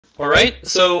All right,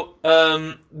 so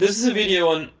this is a video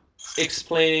on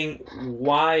explaining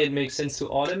why it makes sense to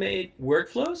automate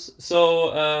workflows.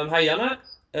 So hi Jana.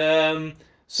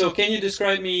 So can you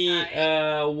describe me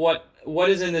what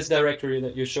is in this directory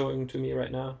that you're showing to me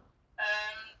right now?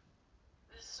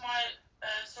 This is my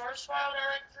source file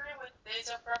directory with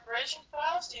data preparation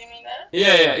files. Do you mean that?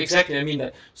 Yeah, exactly. I mean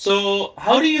that. So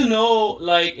how do you know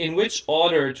like in which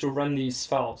order to run these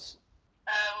files?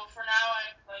 Well, for now I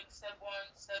have like step 1,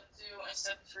 step 2, and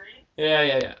step 3.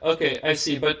 Yeah. Okay, I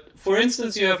see. But for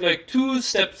instance, you have like two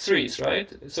step threes,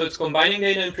 right? So it's combining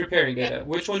data and preparing data.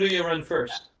 Which one do you run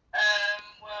first?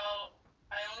 Well,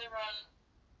 I only run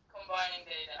combining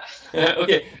data.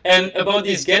 Okay, and about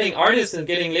these getting artists and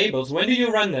getting labels, when do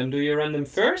you run them? Do you run them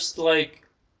first, like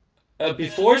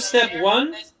before step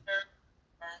 1? They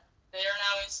are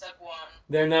now in step 1.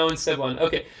 They're now in step 1.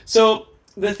 Okay, so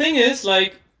the thing is,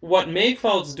 like, what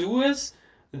makefiles do is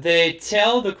they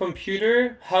tell the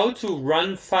computer how to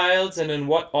run files and in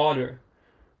what order.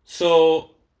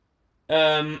 So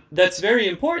that's very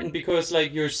important because,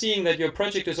 like, you're seeing that your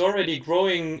project is already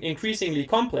growing increasingly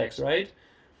complex, right?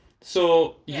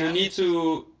 So Yeah.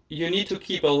 you need to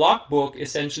keep a logbook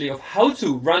essentially of how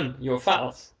to run your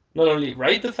files. Not only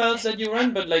write the files that you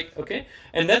run, but like, okay,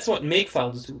 and that's what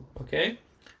makefiles do. Okay,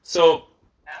 so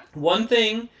one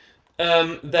thing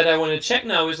that I want to check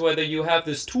now is whether you have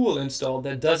this tool installed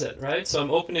that does it, right? So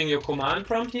I'm opening your command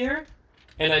prompt here,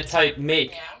 and I type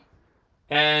make,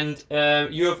 and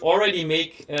you have already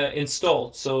make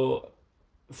installed. So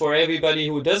for everybody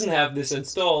who doesn't have this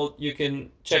installed, you can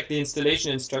check the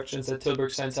installation instructions at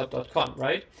tilburgscienceHub.com,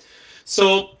 right?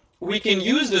 So we can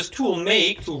use this tool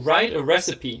make to write a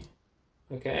recipe,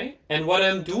 okay? And what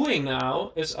I'm doing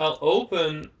now is I'll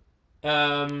open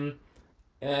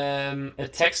a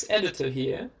text editor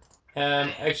here.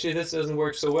 Actually, this doesn't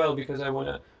work so well because I want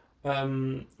to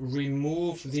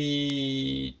remove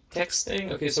the text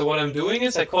thing. Okay, so what I'm doing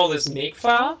is I call this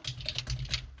makefile.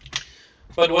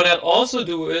 But what I'll also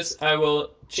do is I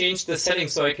will change the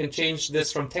settings so I can change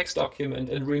this from text document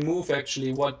and remove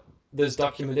actually what this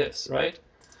document is, right?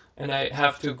 And I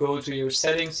have to go to your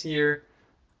settings here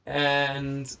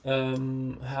and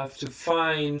have to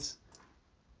find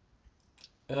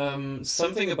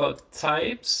something about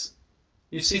types.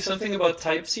 You see something about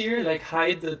types here, like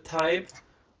hide the type.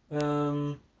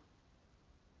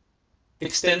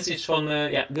 Extensives from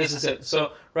yeah, this is it.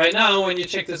 So right now, when you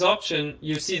check this option,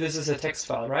 you see this is a text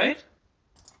file, right?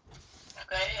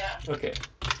 Okay, yeah. Okay.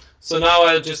 So now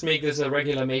I'll just make this a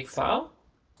regular make file.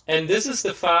 And this is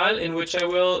the file in which I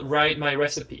will write my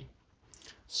recipe.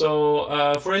 So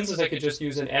for instance, I could just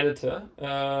use an editor.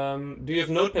 Do you have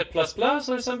Notepad++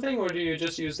 or something? Or do you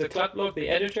just use the ClutBlock, the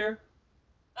editor?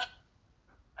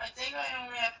 I think I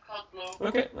only have ClutBlock.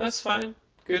 Okay, that's fine.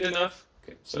 Good enough.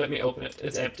 Okay, so let me open it.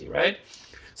 It's empty, right?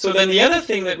 So then the other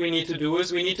thing that we need to do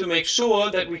is we need to make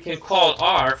sure that we can call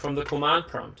R from the command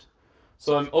prompt.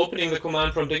 So I'm opening the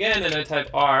command prompt again and I type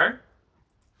R.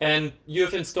 And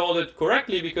you've installed it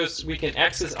correctly because we can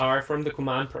access R from the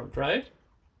command prompt, right?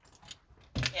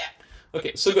 Yeah.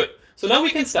 Okay, so good. So now we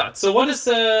can start. So what is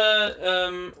step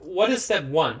 1? Step 1,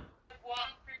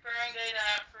 preparing data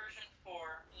version 4.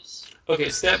 Okay,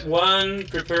 step 1,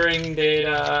 preparing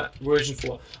data version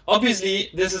 4.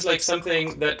 Obviously, this is like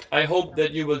something that I hope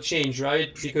that you will change,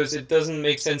 right? Because it doesn't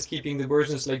make sense keeping the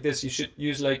versions like this. You should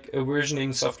use like a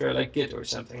versioning software like Git or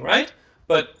something, right?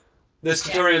 But this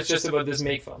tutorial is just about this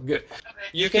makefile. Good. Okay.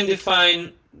 You can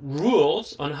define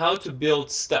rules on how to build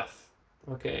stuff,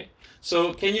 okay?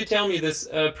 So can you tell me this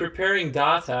preparing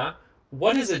data,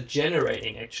 what is it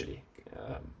generating actually?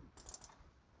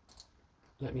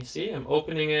 Let me see, I'm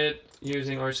opening it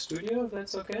using RStudio, if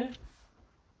that's okay.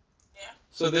 Yeah.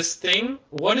 So this thing,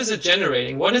 what is it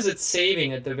generating? What is it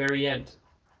saving at the very end?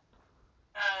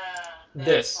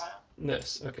 This,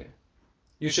 okay.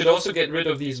 You should also get rid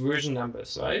of these version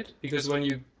numbers, right? Because when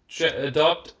you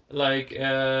adopt like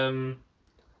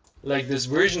this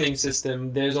versioning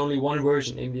system, there's only one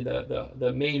version, namely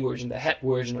the main version, the head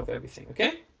version of everything,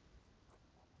 okay?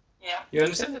 Yeah. You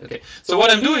understand it? Okay. So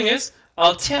what I'm doing is,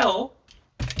 I'll tell...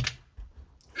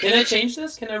 Can I change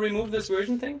this? Can I remove this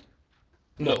version thing?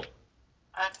 No.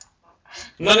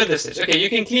 None of this is. Okay, you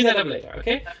can clean that up later,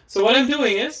 okay? So what I'm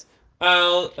doing is,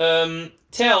 I'll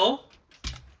tell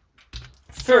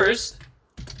first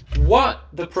what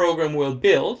the program will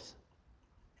build,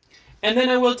 and then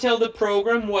I will tell the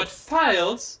program what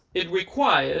files it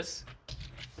requires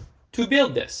to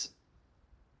build this.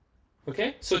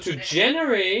 Okay? So to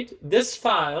generate this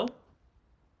file,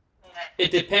 it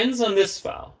depends on this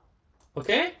file.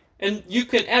 Okay? And you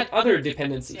can add other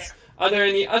dependencies. Are there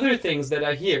any other things that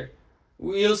are here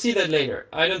You'll see that later.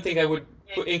 I don't think I would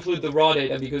include the raw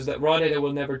data because that raw data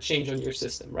will never change on your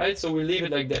system, right? So we'll leave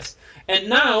it like this. And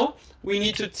now we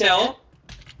need to tell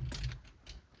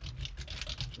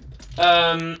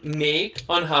make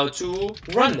on how to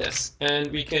run this.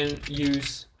 And we can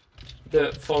use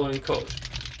the following code.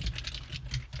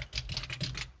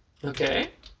 Okay.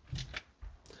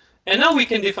 And now we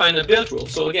can define a build rule.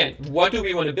 So again, what do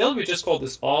we want to build? We just call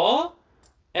this all.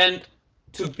 And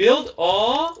to build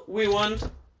all, we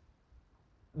want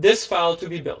this file to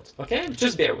be built. Okay?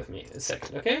 Just bear with me a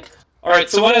second. Okay? All right.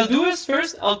 So what I'll do is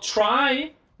first, I'll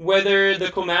try whether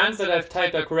the commands that I've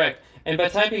typed are correct. And by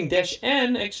typing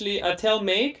 -n, actually, I'll tell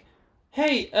make,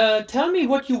 hey, tell me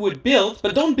what you would build,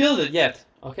 but don't build it yet.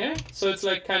 Okay? So it's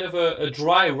like kind of a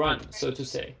dry run, so to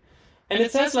say. And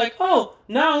it says like, oh,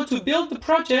 now to build the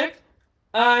project,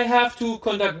 I have to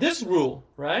conduct this rule,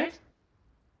 right?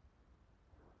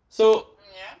 So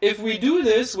if we do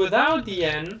this without the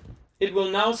n, it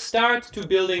will now start to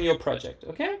building your project,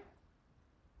 okay?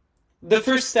 The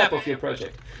first step of your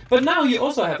project. But now you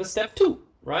also have a step 2,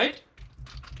 right?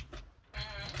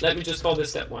 Let me just call this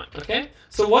step 1, okay?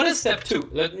 So what is step 2?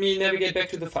 Let me navigate back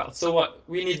to the file. So what?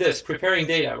 We need this, preparing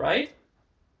data, right?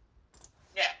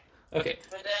 Okay,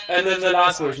 and then the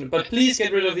last version. But please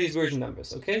get rid of these version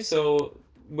numbers, okay? So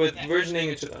with versioning,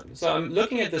 it should. So I'm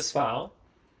looking at this file.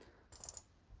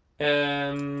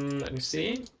 Let me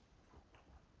see.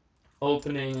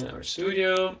 Opening our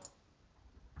studio.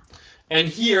 And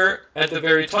here, at the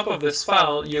very top of this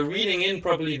file, you're reading in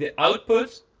probably the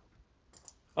output.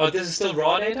 Oh, this is still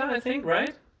raw data, I think,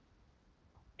 right?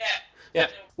 Yeah. Yeah.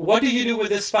 What do you do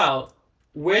with this file?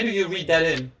 Where do you read that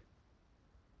in?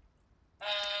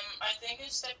 I think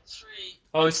it's step 3.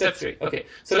 Oh, in step 3. Okay.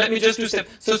 So let me just do step.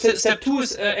 So step 2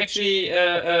 is actually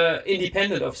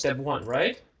independent of step 1,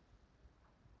 right?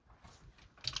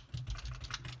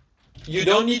 You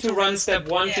don't need to run step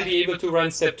 1 to be able to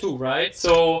run step 2, right?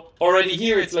 So already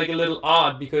here it's like a little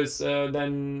odd because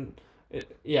then,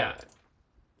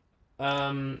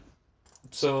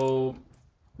 so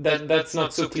that's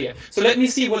not so clear. So let me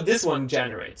see what this one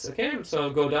generates. Okay. So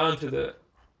I'll go down to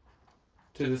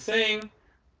the thing.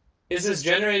 Is this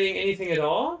generating anything at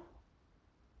all?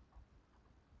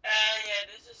 Yeah,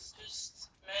 this is just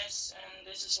mess, and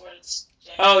this is what it's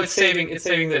generating. Oh, it's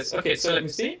saving this. Okay, so let me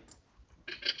see.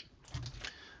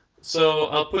 So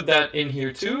I'll put that in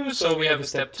here too. So we have a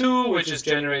step 2, which is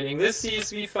generating this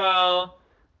CSV file,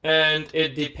 and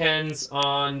it depends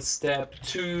on step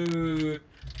 2,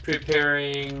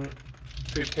 preparing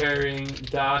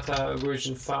data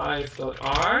version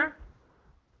 5.r.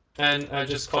 And I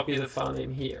just copy the file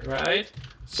name here, right?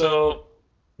 So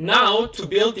now to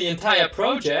build the entire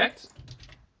project,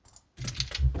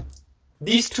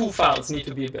 these 2 files need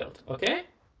to be built, okay?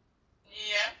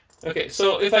 Yeah. Okay,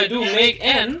 so if I do make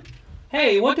n,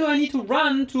 hey, what do I need to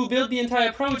run to build the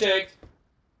entire project?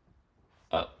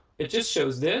 Oh, it just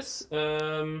shows this.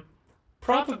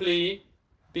 Probably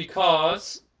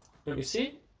because, let me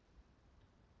see.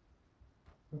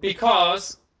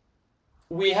 Because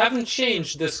we haven't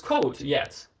changed this code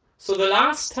yet. So the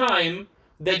last time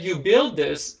that you build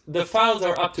this, the files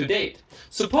are up to date.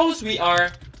 Suppose we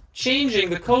are changing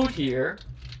the code here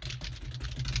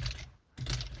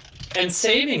and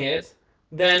saving it,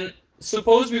 then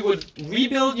suppose we would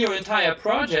rebuild your entire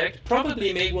project,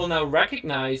 probably Make will now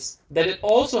recognize that it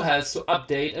also has to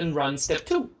update and run step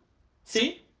 2.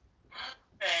 See?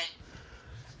 Okay.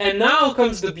 And now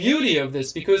comes the beauty of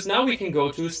this, because now we can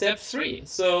go to step 3.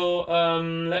 So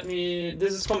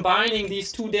this is combining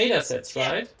these 2 data sets,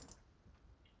 right?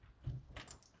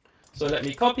 So let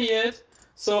me copy it.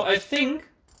 So I think,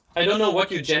 I don't know what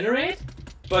you generate,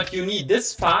 but you need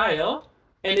this file,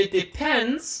 and it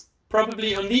depends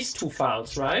probably on these 2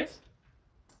 files, right?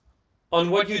 On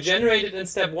what you generated in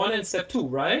step 1 and step 2,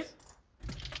 right?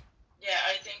 Yeah,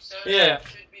 I think so. Yeah. That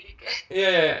should be the case.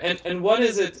 Yeah, and what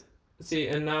is it? See,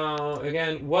 and now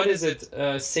again, what is it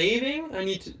saving? I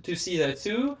need to see that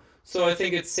too. So I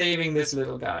think it's saving this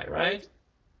little guy, right?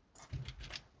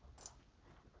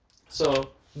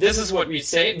 So this is what we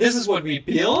save. This is what we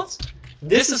build.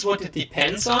 This is what it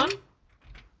depends on.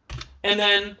 And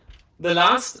then the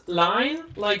last line,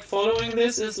 like following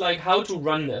this, is like how to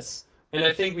run this. And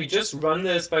I think we just run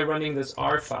this by running this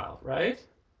R file, right?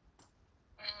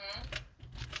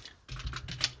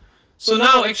 So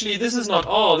now, actually, this is not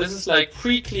all. This is like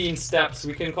pre-clean steps.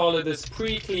 We can call it this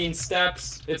pre-clean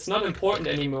steps. It's not important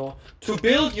anymore. To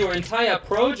build your entire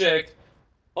project,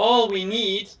 all we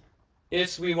need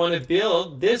is we want to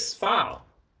build this file.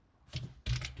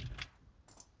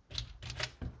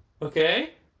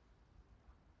 Okay?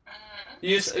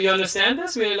 You understand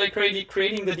this? We're like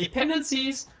creating the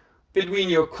dependencies between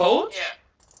your code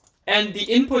and the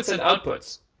inputs and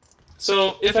outputs.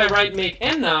 So if I write make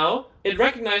n now, it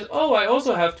recognizes, oh, I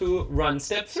also have to run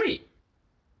step 3.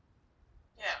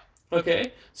 Yeah.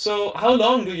 Okay, so how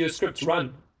long do your scripts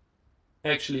run?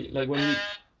 Actually, like when you...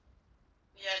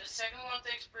 Yeah, the second one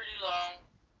takes pretty long.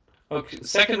 Okay,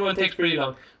 second one takes pretty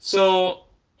long. So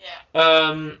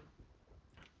yeah.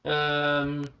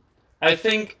 I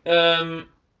think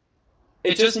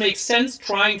it just makes sense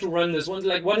trying to run this one.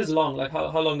 Like, what is long? Like,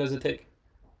 how long does it take?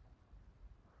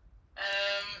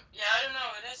 Yeah, I don't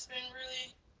know. It has been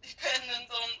really dependent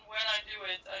on when I do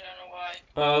it. I don't know why.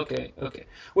 Oh, okay, okay.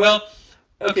 Well,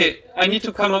 okay, I need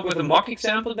to come up with a mock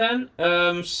example then.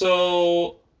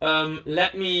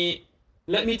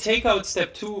 Let me take out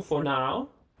step 2 for now.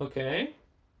 Okay.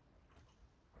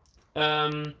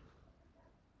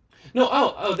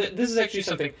 No, this is actually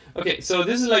something. Okay, so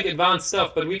this is like advanced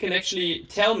stuff, but we can actually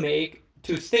tell make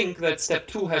to think that step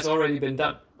 2 has already been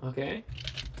done. Okay.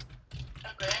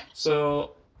 Okay.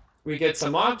 So we get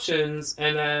some options,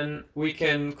 and then we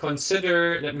can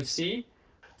consider, let me see,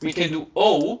 we can do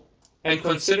O and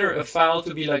consider a file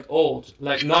to be like old,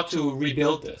 like not to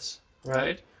rebuild this,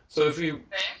 right? So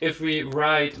if we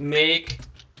write make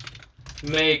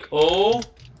O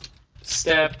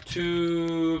step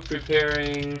 2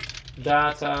 preparing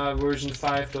data version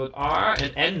 5.r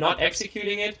and n not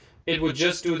executing it, it would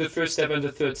just do the first step and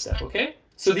the third step, okay?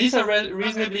 So these are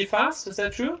reasonably fast, is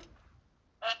that true?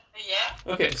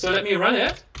 Yeah. Okay, so let me run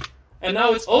it. And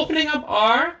now it's opening up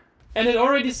R, and it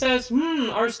already says,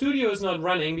 RStudio is not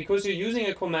running because you're using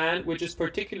a command which is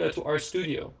particular to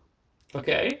RStudio.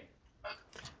 Okay?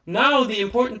 Now the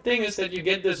important thing is that you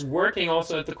get this working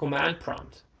also at the command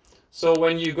prompt. So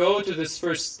when you go to this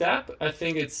first step, I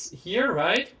think it's here,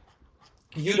 right?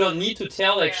 You don't need to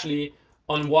tell actually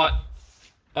on what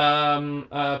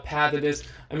path it is.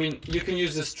 I mean, you can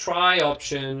use this try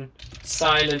option,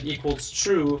 silent equals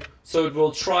true, so it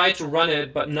will try to run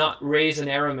it but not raise an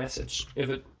error message if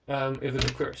it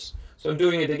occurs. So I'm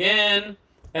doing it again,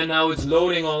 and now it's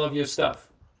loading all of your stuff.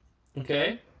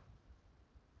 Okay?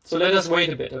 So let us wait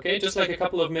a bit, okay? Just like a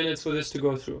couple of minutes for this to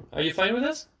go through. Are you fine with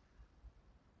this?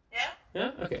 Yeah.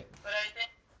 Yeah? Okay. But I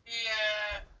think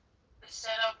the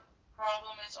setup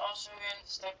problem is also in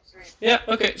step 3. Yeah,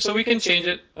 okay, so we can change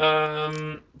it.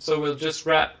 So we'll just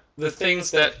wrap the things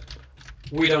that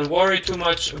we don't worry too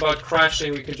much about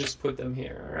crashing, we can just put them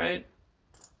here, alright?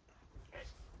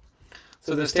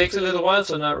 So this takes a little while,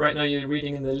 so now right now you're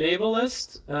reading in the label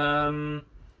list.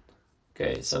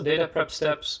 Okay, some data prep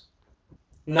steps.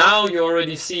 Now you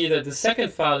already see that the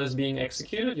second file is being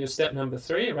executed, your step number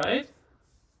 3, right?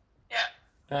 Yeah.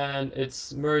 And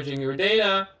it's merging your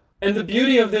data. And the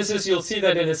beauty of this is you'll see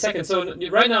that in a second. So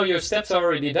right now your steps are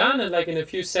already done, and like in a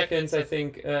few seconds I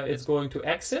think it's going to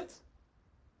exit.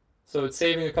 So it's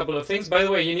saving a couple of things. By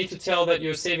the way, you need to tell that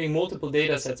you're saving multiple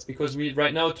data sets because we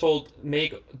right now told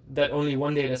make that only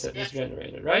one data set is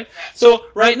generated, right? So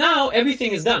right now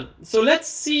everything is done. So let's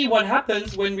see what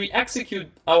happens when we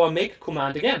execute our make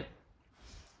command again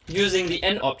using the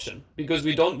n option because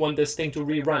we don't want this thing to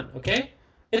rerun, okay?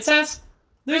 It says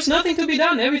there's nothing to be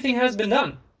done. Everything has been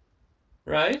done,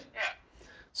 right? Yeah.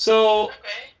 So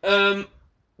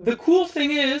the cool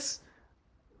thing is,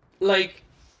 like,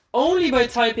 only by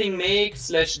typing make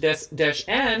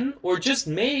 /-n or just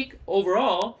make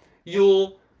overall,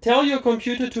 you'll tell your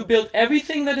computer to build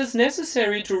everything that is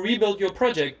necessary to rebuild your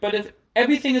project. But if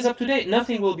everything is up to date,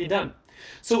 nothing will be done.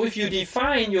 So if you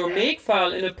define your make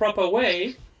file in a proper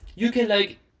way, you can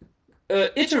like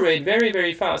iterate very,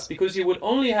 very fast because you would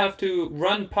only have to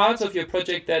run parts of your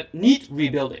project that need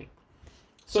rebuilding.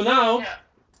 So now,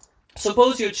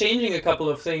 suppose you're changing a couple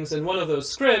of things in one of those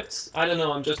scripts. I don't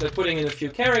know, I'm just like putting in a few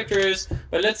characters,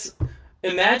 but let's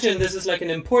imagine this is like an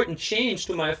important change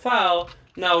to my file.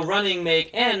 Now running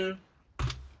make n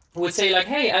would say like,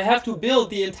 hey, I have to build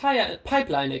the entire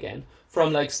pipeline again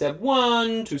from like step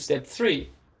 1 to step 3.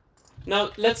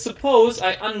 Now let's suppose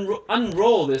I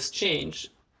unroll this change.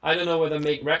 I don't know whether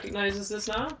make recognizes this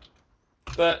now,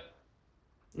 but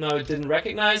no, it didn't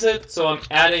recognize it. So I'm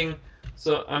adding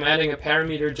a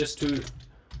parameter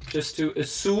just to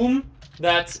assume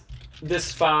that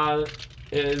this file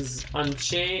is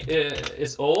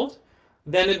is old.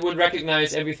 Then it would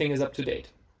recognize everything is up to date.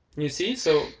 You see?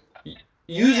 So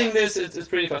using this is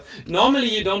pretty fast. Normally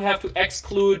you don't have to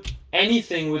exclude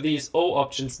anything with these O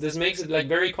options. This makes it like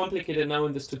very complicated now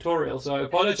in this tutorial. So I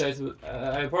apologize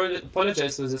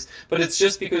for this, but it's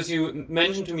just because you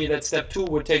mentioned to me that step 2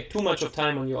 would take too much of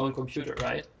time on your own computer,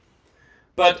 right?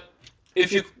 But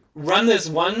if you run this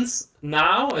once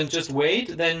now and just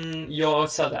wait, then you're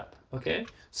set up. Okay.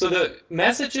 So the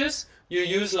messages you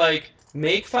use like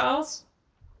makefiles,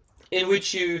 in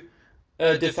which you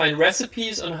define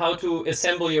recipes on how to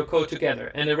assemble your code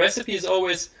together, and a recipe is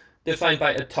always defined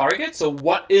by a target. So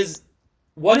what is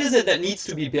it that needs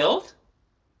to be built?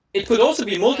 It could also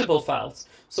be multiple files.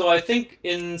 So I think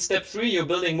in step 3 you're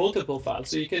building multiple files.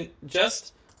 So you can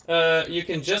just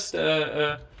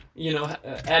add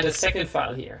a second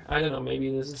file here. I don't know, maybe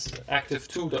this is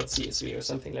active2.csv or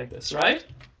something like this, right?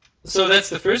 So that's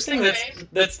the first thing.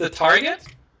 That's the target.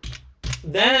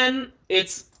 Then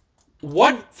it's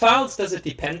what files does it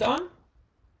depend on?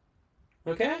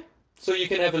 Okay, so you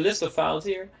can have a list of files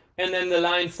here, and then the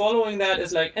line following that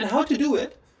is like, and how to do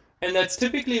it. And that's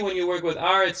typically when you work with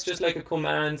R, it's just like a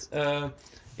command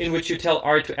in which you tell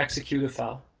R to execute a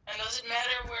file. And does it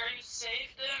matter where you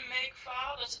save the make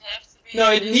file? Does it have to be?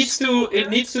 No, it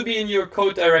needs to be in your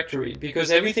code directory, because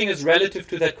everything is relative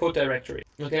to that code directory.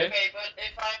 Okay. Okay, but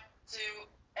if I have to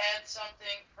add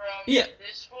something from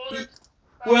this folder.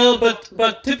 Well,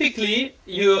 but typically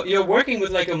you're working with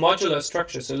like a modular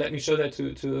structure. So let me show that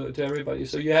to everybody.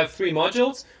 So you have 3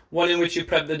 modules: one in which you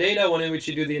prep the data, one in which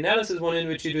you do the analysis, one in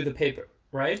which you do the paper,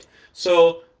 right?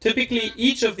 So typically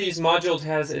each of these modules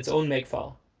has its own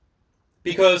makefile,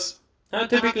 because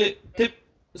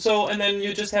so, and then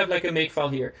you just have like a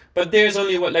makefile here, but there's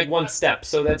only one step,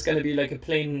 so that's going to be like a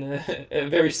plain, a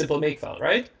very simple makefile,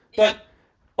 right? But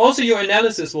also your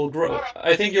analysis will grow.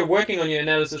 I think you're working on your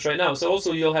analysis right now, so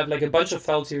also you'll have like a bunch of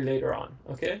files here later on.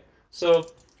 Okay, so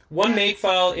one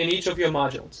makefile in each of your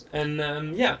modules, and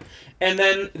and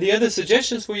then the other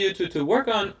suggestions for you to work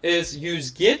on is use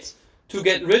Git to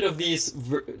get rid of these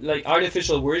like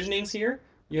artificial versionings here.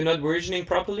 You're not versioning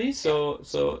properly, so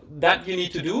that you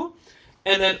need to do.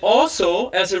 And then also,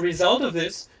 as a result of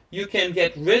this, you can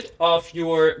get rid of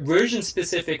your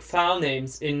version-specific file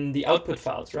names in the output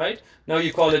files, right? Now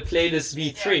you call it playlist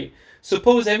v3.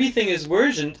 Suppose everything is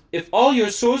versioned. If all your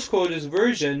source code is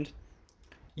versioned,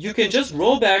 you can just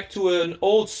roll back to an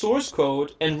old source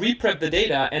code and reprep the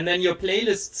data, and then your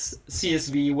playlist's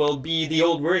CSV will be the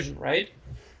old version, right?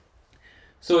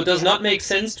 So it does not make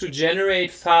sense to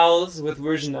generate files with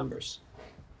version numbers.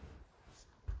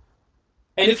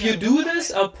 And if you do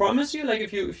this, I'll promise you, like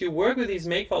if you work with these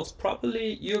makefiles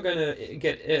properly, you're gonna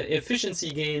get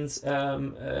efficiency gains,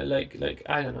 like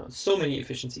I don't know, so many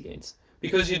efficiency gains,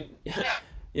 because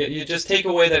you just take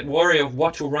away that worry of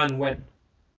what to run when.